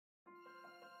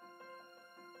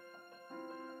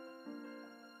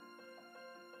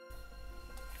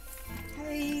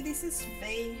this is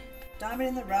V, Diamond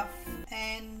in the Rough,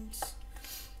 and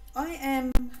I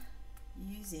am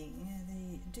using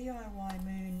the DIY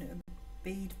Moon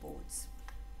bead boards.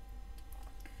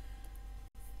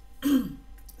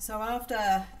 So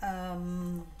after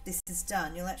this is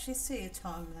done, you'll actually see a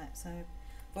time lapse. So I've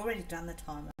already done the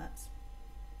time lapse.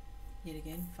 Yet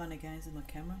again, fun and games with my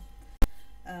camera.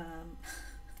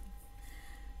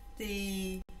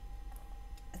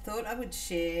 I thought I would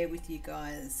share with you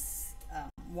guys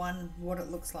one, what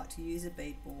it looks like to use a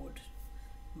bead board,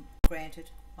 granted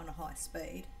on a high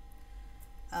speed,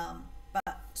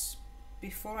 but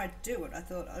before I do it, I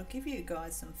thought I'd give you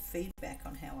guys some feedback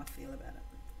on how I feel about it.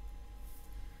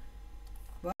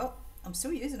 Well, I'm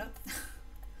still using it.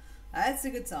 That's a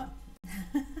good sign.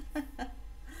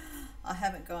 I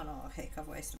haven't gone, oh heck, I've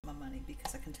wasted my money,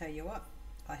 because I can tell you what,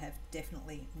 I have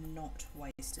definitely not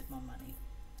wasted my money.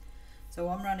 So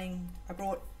I'm running, I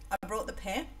brought the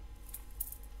pair,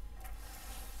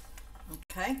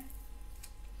 okay,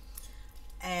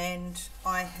 and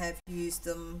I have used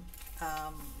them,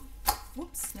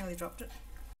 whoops, nearly dropped it,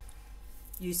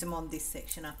 used them on this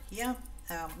section up here,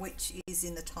 which is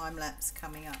in the time lapse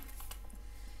coming up.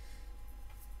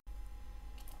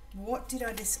 What did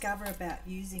I discover about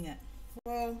using it?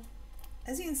 Well,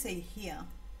 as you can see here,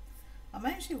 I'm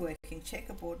actually working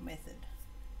checkerboard method,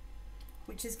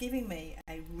 which is giving me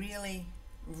a really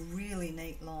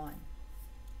neat line.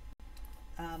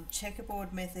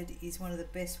 Checkerboard method is one of the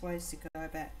best ways to go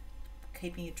about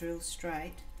keeping your drills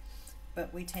straight,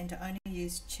 but we tend to only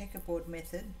use checkerboard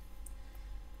method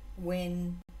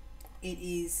when it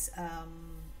is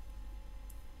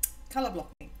color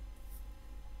blocking.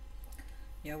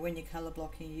 You know, when you're color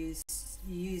blocking, you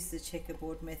use the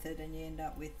checkerboard method and you end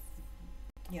up with,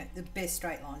 you know, the best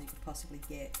straight lines you could possibly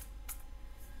get.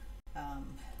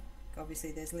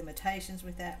 Obviously there's limitations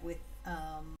with that, with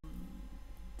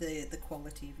the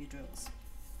quality of your drills.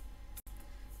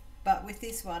 But with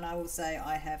this one, I will say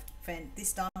I have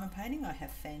this diamond painting, I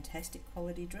have fantastic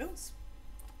quality drills,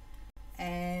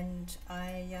 and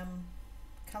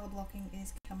color blocking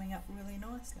is coming up really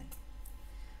nicely.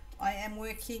 I am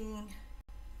working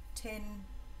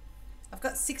I've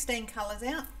got 16 colors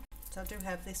out, so I do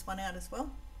have this one out as well.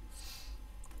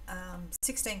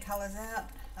 16 colors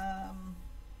out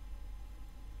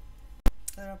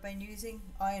that I've been using.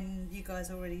 You guys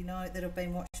already know that have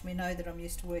been watching me know that I'm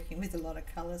used to working with a lot of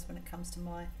colors when it comes to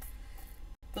my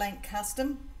blank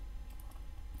custom.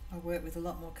 I work with a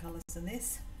lot more colors than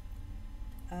this,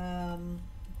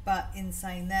 but in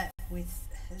saying that,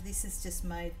 this has just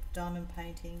made diamond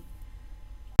painting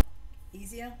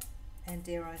easier and,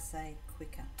 dare I say,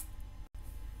 quicker.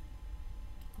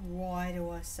 Why do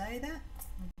I say that?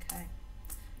 Okay,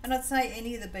 and I'd say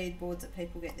any of the bead boards that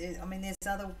people get there, I mean, there's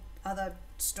other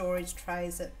storage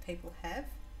trays that people have.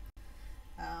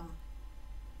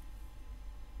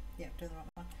 Yeah, do the right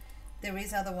one. There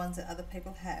is other ones that other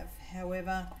people have.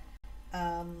 However,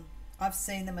 I've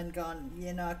seen them and gone,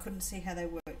 you know, I couldn't see how they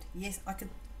worked. Yes, I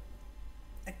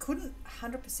couldn't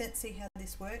 100% see how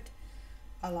this worked.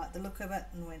 I liked the look of it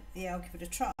and went, yeah, I'll give it a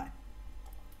try.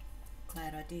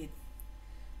 Glad I did.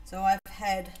 So I've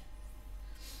had,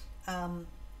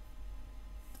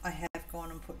 I have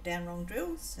gone and put down wrong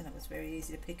drills, and it was very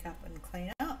easy to pick up and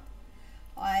clean up.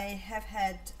 I have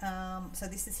had, so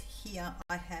this is here,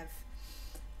 I have,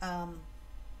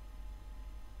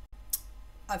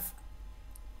 I've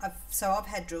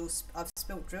had drills, I've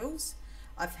spilt drills.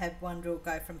 I've had one drill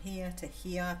go from here to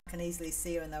here. I can easily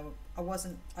see her, and what's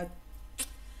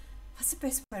the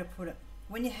best way to put it?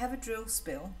 When you have a drill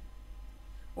spill,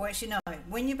 or actually no,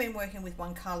 when you've been working with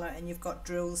one colour and you've got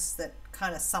drills that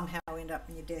kind of somehow end up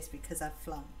in your desk because they've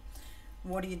flung,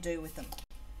 what do you do with them?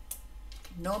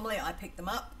 Normally I pick them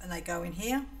up and they go in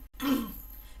here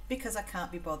because I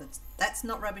can't be bothered. That's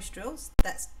not rubbish drills,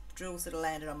 that's drills that are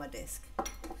landed on my desk.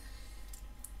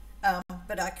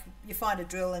 But you find a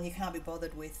drill and you can't be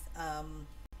bothered with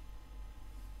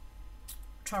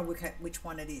trying to work out which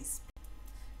one it is,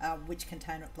 which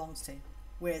container it belongs to.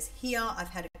 Whereas here I've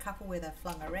had a couple where they've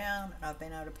flung around and I've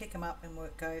been able to pick them up and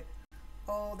go,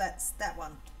 oh, that's that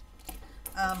one.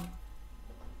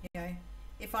 You know,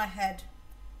 if I had,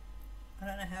 I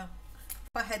don't know how,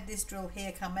 if I had this drill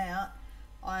here come out,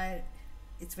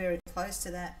 it's very close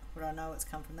to that, but I know it's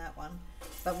come from that one.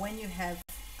 But when you have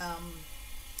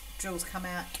drills come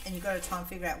out and you've got to try and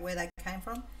figure out where they came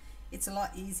from, it's a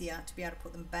lot easier to be able to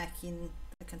put them back in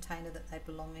the container that they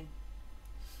belong in.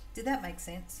 Did that make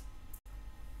sense?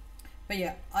 But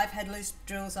yeah, I've had loose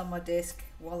drills on my desk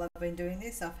while I've been doing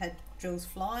this. I've had drills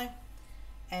fly,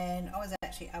 and I was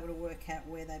actually able to work out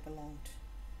where they belonged.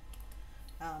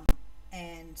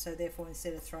 and so therefore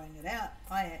instead of throwing it out,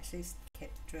 I actually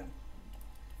kept the drill.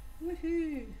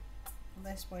 Woohoo!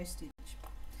 Less wastage.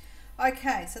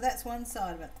 Okay, so that's one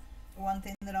side of it. One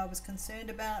thing that I was concerned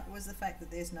about was the fact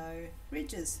that there's no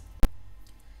ridges.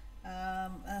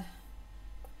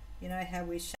 You know how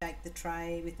we shake the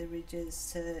tray with the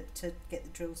ridges to get the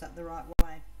drills up the right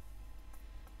way.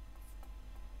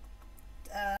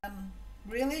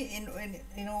 Really,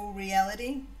 in all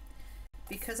reality,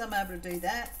 because I'm able to do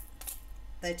that,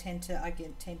 they tend to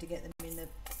get them in the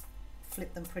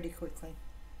flip them pretty quickly.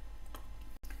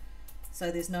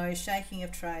 So there's no shaking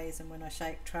of trays, and when I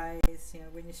shake trays, you know,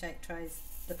 when you shake trays,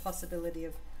 the possibility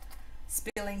of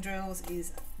spilling drills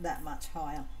is that much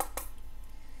higher.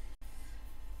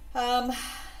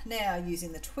 Now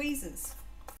using the tweezers,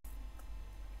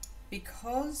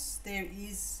 because there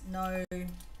is no,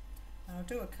 I'll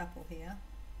do a couple here,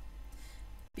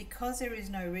 because there is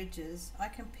no ridges, I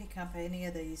can pick up any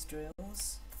of these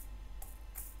drills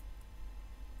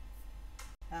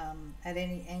at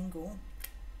any angle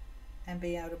and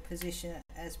be able to position it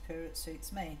as per it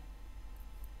suits me.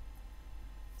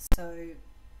 So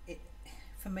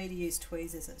for me to use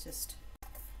tweezers, it's just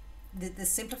the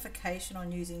simplification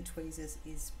on using tweezers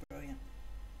is brilliant.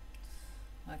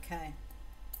 Okay,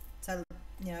 so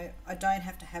you know, I don't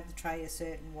have to have the tray a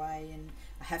certain way, and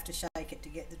I have to shake it to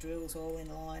get the drills all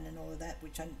in line and all of that,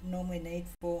 which I normally need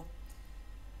for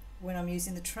when I'm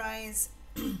using the trays.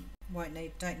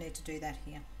 Don't need to do that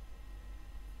here.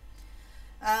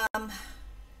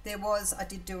 I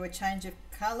did do a change of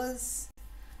colours.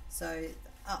 So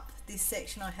up this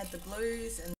section I had the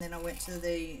blues, and then I went to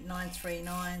the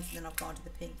 939s, and then I've gone to the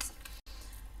pinks.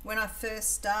 When I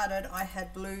first started, I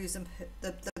had blues and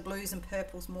the blues and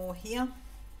purples more here.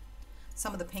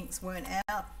 Some of the pinks weren't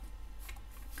out,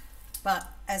 but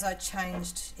as I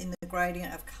changed in the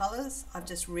gradient of colours, I've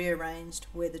just rearranged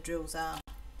where the drills are.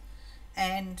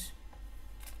 And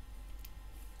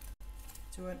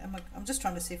I'm just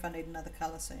trying to see if I need another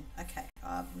colour soon. Okay,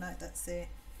 no, that's there.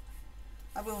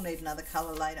 I will need another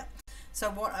colour later. So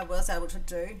what I was able to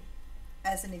do,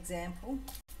 as an example,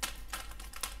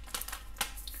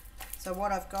 so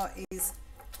what I've got is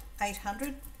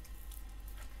 800,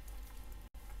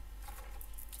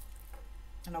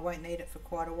 and I won't need it for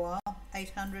quite a while.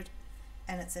 800,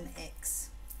 and it's an X.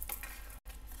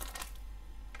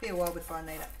 Be a while before I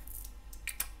need it.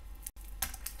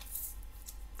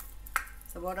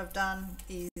 So what I've done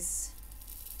is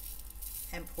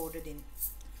and poured it in.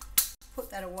 Put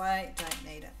that away, don't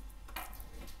need it.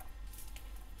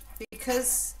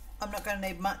 Because I'm not going to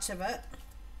need much of it,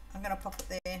 I'm going to pop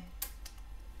it there.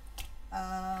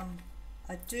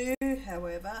 I do,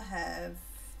 however, have,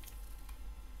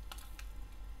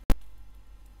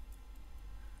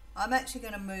 I'm actually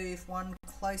going to move one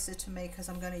closer to me because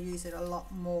I'm going to use it a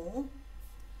lot more.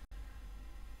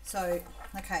 So,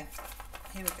 okay,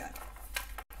 here we go.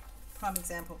 Prime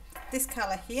example. This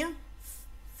colour here,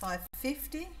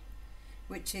 550,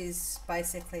 which is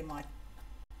basically my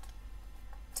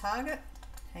target.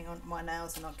 Hang on, my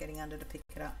nails are not getting under to pick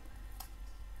it up.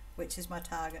 Which is my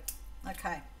target.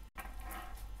 Okay.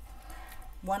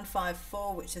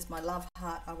 154, which is my love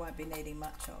heart, I won't be needing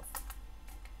much of.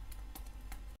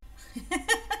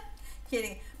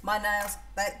 Kidding. My nails,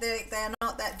 they're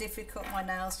not that difficult. My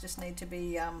nails just need to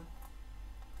be, I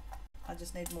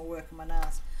just need more work on my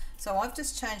nails. So I've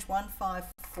just changed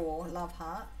 154, love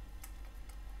heart,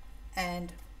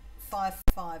 and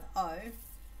 550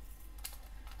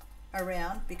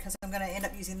 around because I'm going to end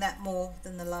up using that more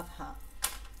than the love heart.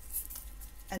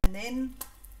 And then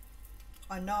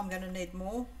I know I'm going to need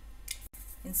more.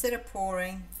 Instead of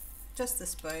pouring, just the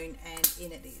spoon, and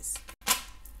in it is.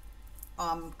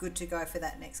 I'm good to go for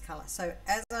that next colour. So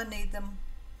as I need them,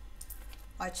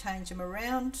 I change them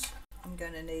around. I'm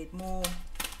going to need more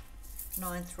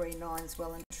 939s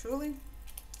well and truly.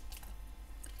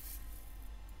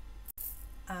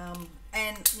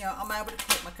 And you know, I'm able to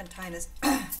keep my containers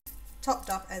topped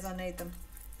up as I need them.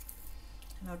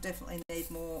 And I'll definitely need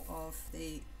more of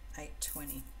the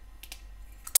 820.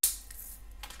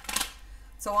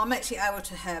 So I'm actually able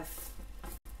to have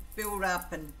build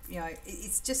up, and you know,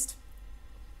 it's just,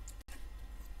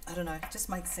 I don't know, it just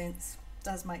makes sense. It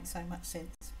does make so much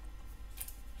sense.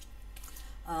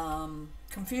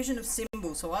 Confusion of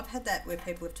symbols. So I've had that where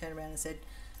people have turned around and said,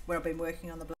 where I've been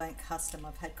working on the blank custom,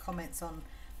 I've had comments on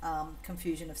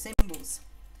confusion of symbols.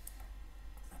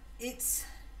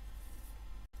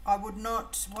 I would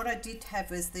not, what I did have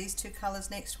was these two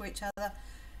colours next to each other.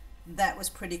 That was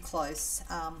pretty close.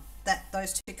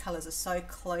 Those two colours are so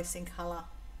close in colour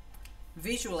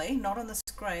visually, not on the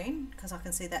screen, because I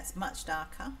can see that's much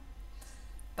darker,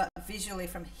 but visually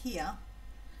from here,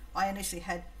 I initially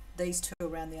had these two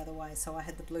around the other way, so I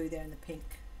had the blue there and the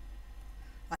pink.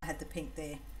 I had the pink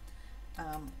there.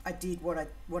 I did what I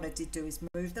did do is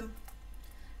move them,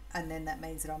 and then that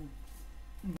means that I'm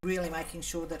really making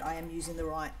sure that I am using the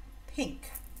right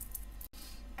pink.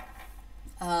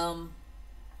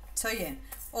 So yeah,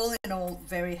 all in all,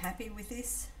 very happy with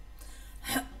this.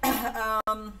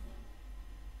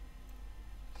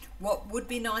 What would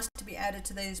be nice to be added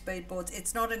to these bead boards,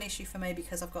 it's not an issue for me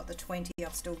because I've got the 20.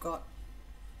 I've still got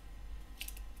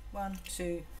 1,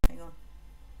 2, hang on,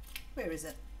 where is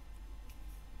it?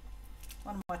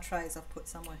 One of my trays I've put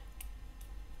somewhere.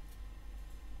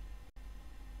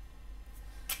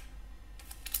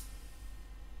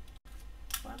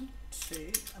 One,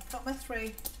 two, I've got my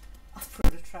 3. I've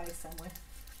put a tray somewhere.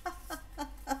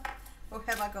 Or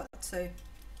have I got 2?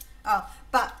 Oh,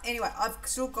 but anyway, I've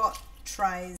still got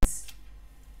trays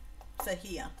for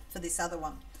here, for this other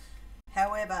one.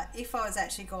 However, if I was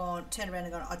actually turn around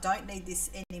and gone, I don't need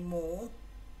this anymore,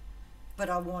 but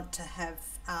I want to have,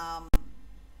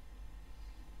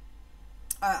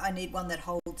 I need one that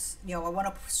holds, you know, I want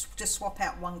to just swap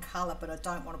out one colour, but I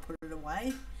don't want to put it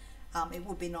away. It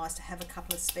would be nice to have a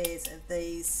couple of spares of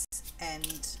these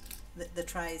and the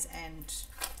trays and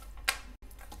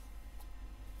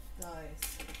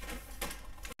those.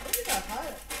 Where did I put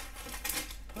it?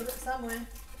 Put it somewhere.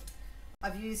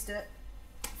 I've used it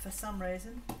for some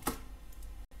reason.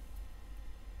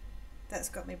 That's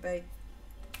got me beat.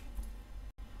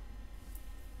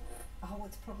 Oh,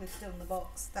 it's probably still in the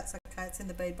box. That's okay, it's in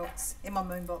the bead box, in my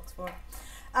moon box for it.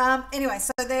 Anyway,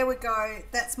 so there we go.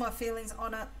 That's my feelings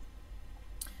on it.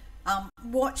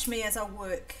 Watch me as I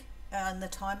work in the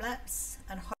time lapse,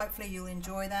 and hopefully you'll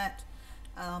enjoy that.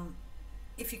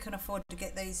 If you can afford to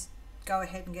get these, go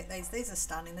ahead and get these. These are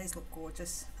stunning. These look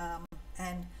gorgeous.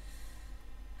 And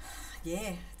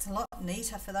yeah, it's a lot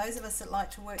neater for those of us that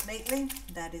like to work neatly.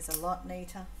 That is a lot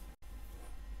neater.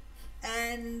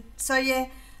 And so yeah,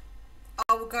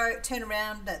 I will go turn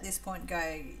around at this point and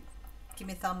go, give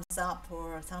me a thumbs up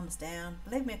or a thumbs down,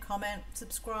 leave me a comment,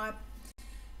 subscribe,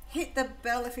 hit the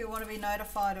bell if you want to be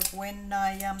notified of when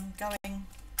I'm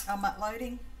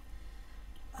uploading.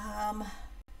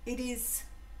 It is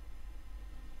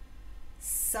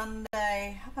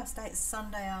Sunday, how past 8, it's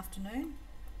Sunday afternoon.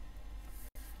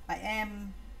 I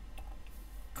am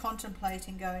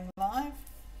contemplating going live.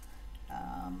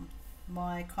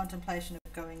 My contemplation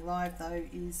of going live though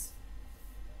is,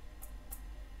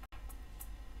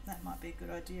 that might be a good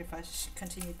idea if I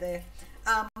continued there.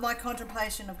 My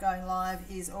contemplation of going live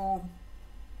is all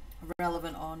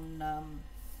relevant on,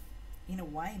 in a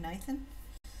way, Nathan,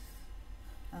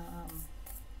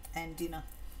 and dinner.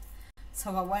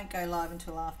 So I won't go live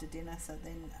until after dinner, so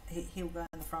then he'll go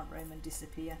in the front room and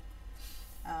disappear.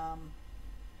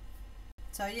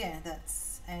 So yeah,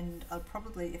 that's, and I'll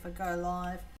probably, if I go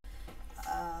live,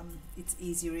 it's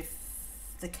easier if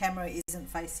the camera isn't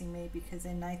facing me, because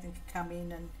then Nathan can come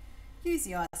in and use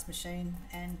the ice machine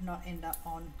and not end up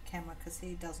on camera, because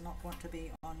he does not want to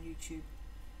be on YouTube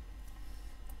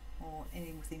or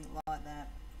anything like that.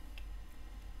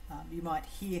 You might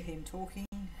hear him talking,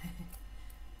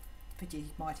 but you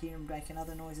might hear him making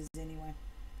other noises anyway.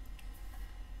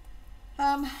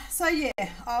 So yeah,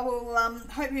 I will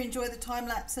hope you enjoy the time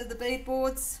lapse of the bead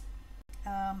boards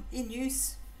in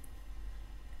use,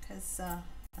 because I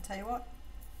tell you what,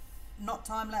 not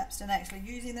time lapsed and actually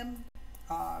using them,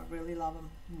 I really love them,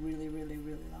 really love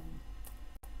them.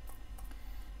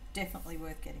 Definitely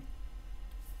worth getting.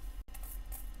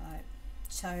 Right.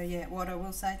 So yeah, what I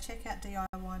will say, check out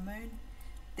DIY Moon.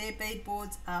 Their bead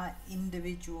boards are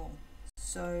individual,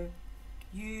 so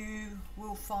you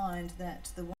will find that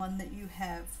the one that you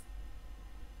have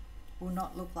will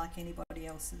not look like anybody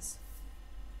else's,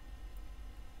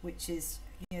 which is,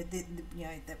 you know,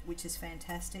 which is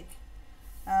fantastic.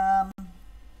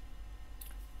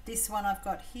 This one I've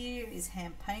got here is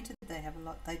hand painted. They have a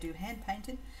lot, they do hand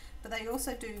painted, but they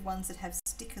also do ones that have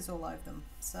stickers all over them.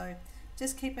 So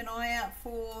just keep an eye out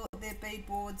for their bead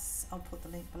boards. I'll put the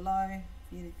link below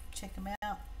for you to check them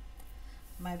out.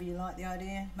 Maybe you like the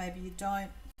idea, maybe you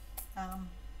don't.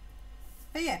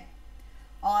 But yeah,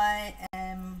 I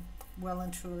am well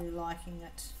and truly liking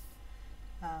it.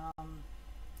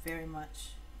 Very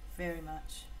much.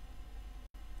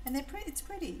 And they're pretty, it's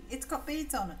pretty. It's got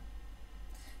beads on it.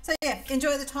 So yeah,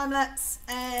 enjoy the time lapse,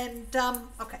 and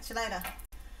I'll catch you later.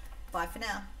 Bye for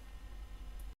now.